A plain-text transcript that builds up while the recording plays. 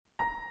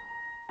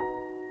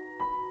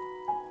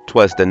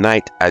'Twas the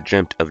night I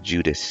dreamt of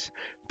Judas,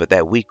 but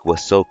that week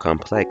was so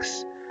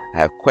complex. I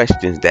have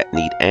questions that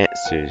need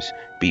answers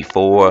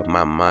before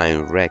my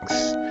mind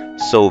wrecks.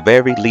 So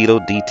very little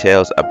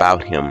details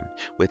about him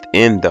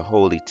within the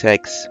holy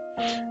text,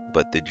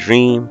 but the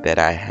dream that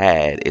I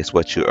had is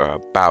what you are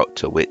about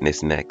to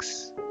witness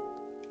next.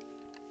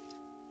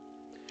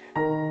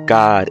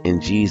 God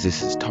and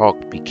Jesus'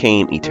 talk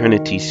became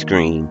eternity's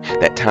scream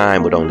that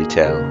time would only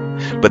tell.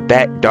 But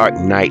that dark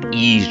night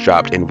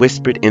eavesdropped and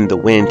whispered in the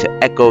wind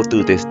to echo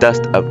through this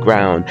dust of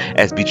ground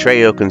as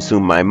betrayal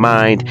consumed my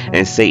mind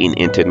and Satan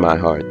entered my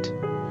heart.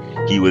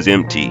 He was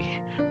empty,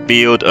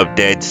 field of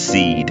dead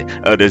seed,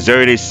 a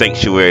deserted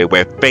sanctuary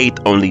where faith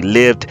only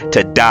lived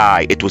to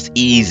die. It was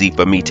easy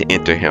for me to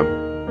enter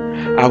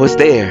him. I was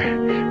there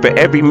for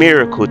every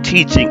miracle,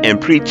 teaching and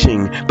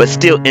preaching, but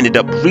still ended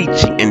up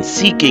reaching and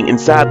seeking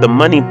inside the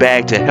money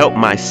bag to help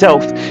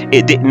myself.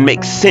 It didn't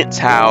make sense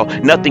how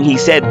nothing he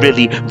said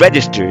really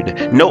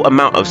registered. No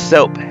amount of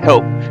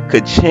self-help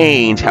could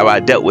change how I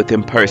dealt with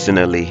him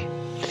personally.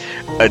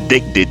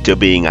 Addicted to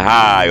being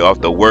high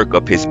off the work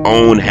of his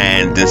own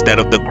hands instead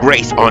of the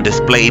grace on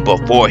display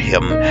before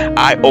him,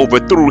 I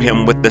overthrew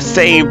him with the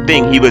same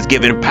thing he was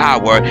given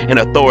power and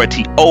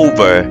authority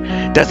over.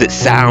 Does it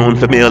sound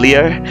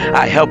familiar?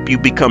 I help you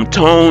become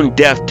tone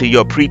deaf to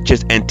your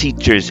preachers and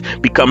teachers,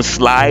 become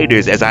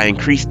sliders as I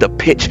increase the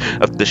pitch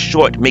of the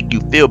short, make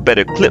you feel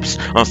better clips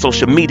on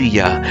social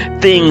media,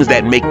 things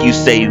that make you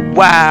say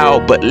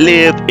wow but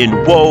live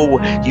in woe.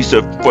 You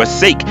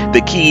forsake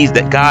the keys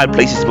that God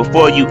places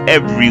before you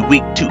every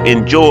week to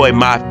enjoy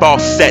my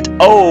false set.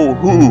 Oh,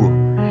 who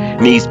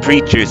needs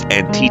preachers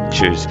and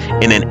teachers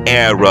in an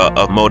era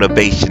of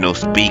motivational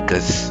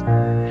speakers?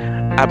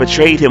 I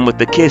betrayed him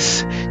with a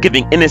kiss,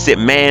 giving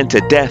innocent man to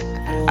death.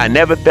 I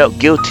never felt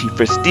guilty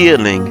for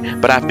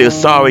stealing, but I feel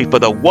sorry for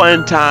the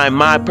one time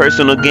my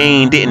personal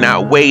gain didn't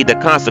outweigh the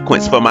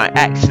consequence for my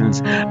actions.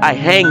 I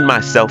hanged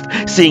myself,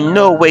 seeing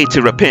no way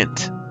to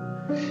repent.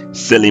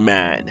 Silly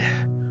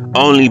man.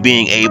 Only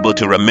being able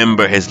to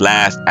remember his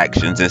last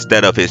actions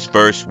instead of his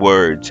first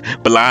words,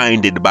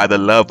 blinded by the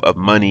love of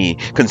money,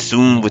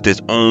 consumed with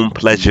his own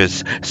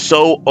pleasures,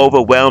 so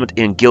overwhelmed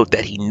in guilt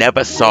that he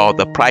never saw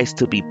the price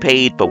to be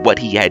paid for what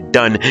he had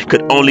done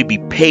could only be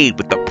paid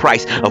with the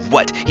price of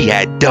what he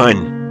had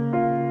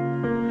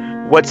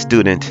done. What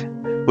student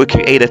would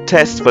create a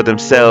test for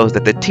themselves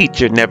that the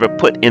teacher never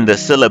put in the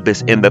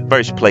syllabus in the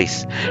first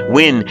place?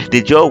 When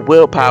did your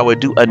willpower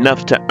do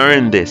enough to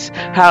earn this?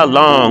 How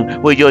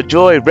long will your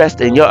joy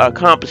rest in your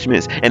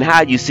accomplishments and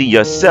how you see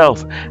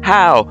yourself?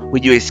 How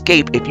will you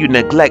escape if you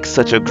neglect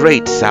such a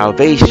great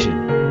salvation?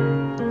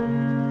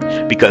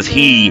 Because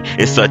he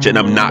is such an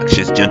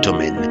obnoxious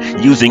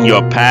gentleman, using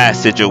your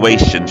past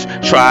situations,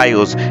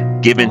 trials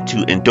given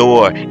to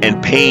endure,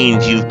 and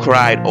pains you've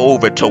cried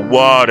over to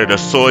water the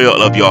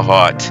soil of your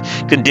heart,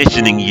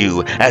 conditioning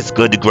you as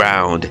good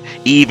ground.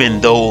 Even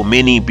though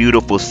many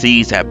beautiful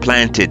seeds have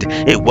planted,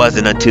 it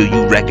wasn't until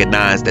you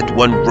recognized that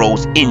one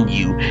rose in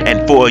you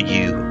and for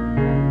you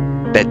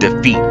that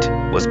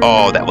defeat was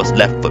all that was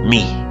left for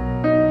me.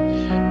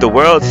 The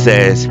world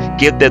says,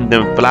 give them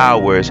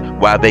flowers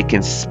while they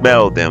can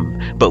smell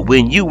them. But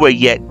when you were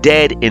yet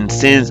dead in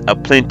sins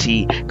of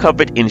plenty,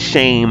 covered in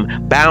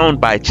shame,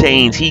 bound by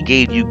chains, he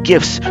gave you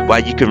gifts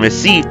while you can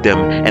receive them,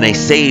 and a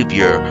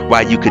savior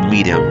while you can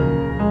meet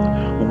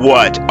him.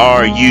 What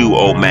are you,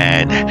 O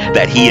man,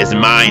 that he is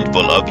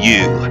mindful of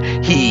you?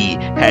 He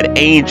had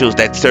angels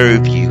that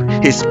serve you,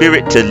 his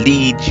spirit to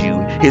lead you,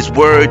 his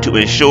word to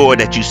ensure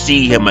that you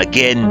see him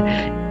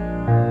again.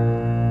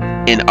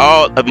 In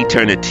all of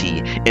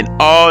eternity, an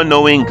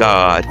all-knowing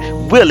God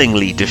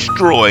willingly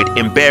destroyed,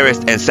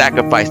 embarrassed, and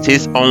sacrificed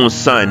his own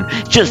son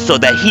just so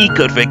that he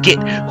could forget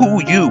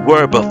who you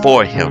were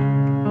before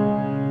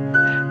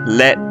him.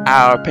 Let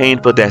our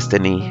painful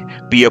destiny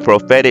be a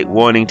prophetic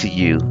warning to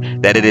you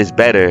that it is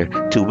better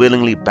to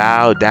willingly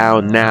bow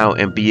down now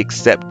and be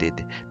accepted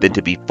than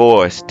to be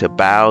forced to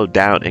bow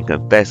down and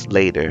confess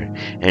later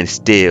and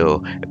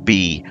still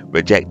be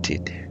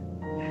rejected.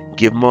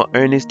 Give more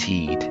earnest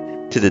heed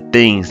to the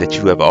things that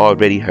you have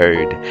already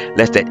heard,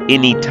 lest at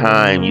any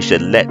time you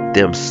should let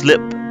them slip.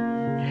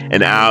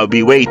 And I'll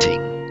be waiting,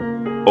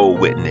 O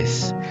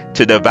witness,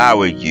 to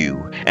devour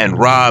you and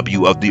rob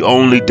you of the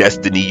only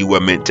destiny you were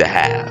meant to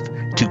have,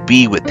 to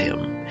be with him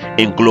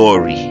in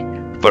glory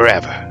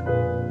forever.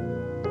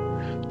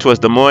 'Twas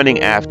the morning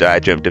after I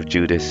dreamt of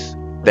Judas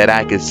that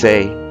I could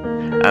say,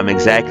 I'm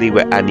exactly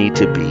where I need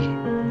to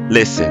be.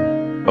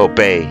 Listen,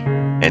 obey,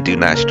 and do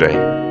not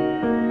stray.